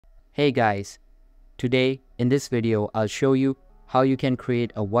Hey guys, today in this video I'll show you how you can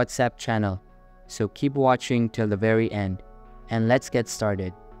create a WhatsApp channel. So keep watching till the very end and let's get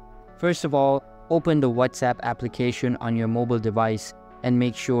started. First of all, open the WhatsApp application on your mobile device and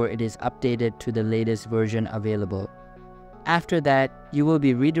make sure it is updated to the latest version available. After that, you will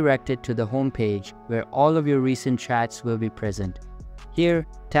be redirected to the home page where all of your recent chats will be present. Here,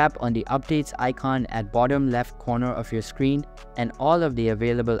 tap on the updates icon at bottom left corner of your screen and all of the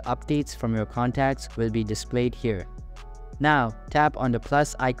available updates from your contacts will be displayed here. Now, tap on the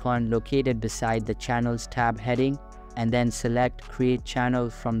plus icon located beside the channels tab heading and then select create channel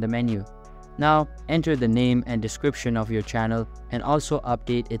from the menu. Now, enter the name and description of your channel and also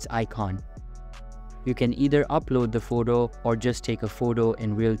update its icon. You can either upload the photo or just take a photo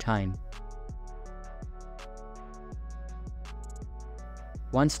in real time.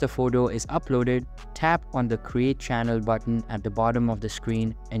 Once the photo is uploaded, tap on the Create Channel button at the bottom of the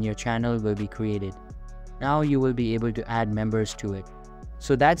screen and your channel will be created. Now you will be able to add members to it.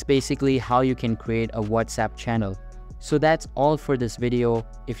 So that's basically how you can create a WhatsApp channel. So that's all for this video.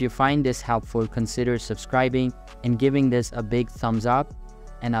 If you find this helpful, consider subscribing and giving this a big thumbs up,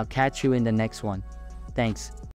 and I'll catch you in the next one. Thanks.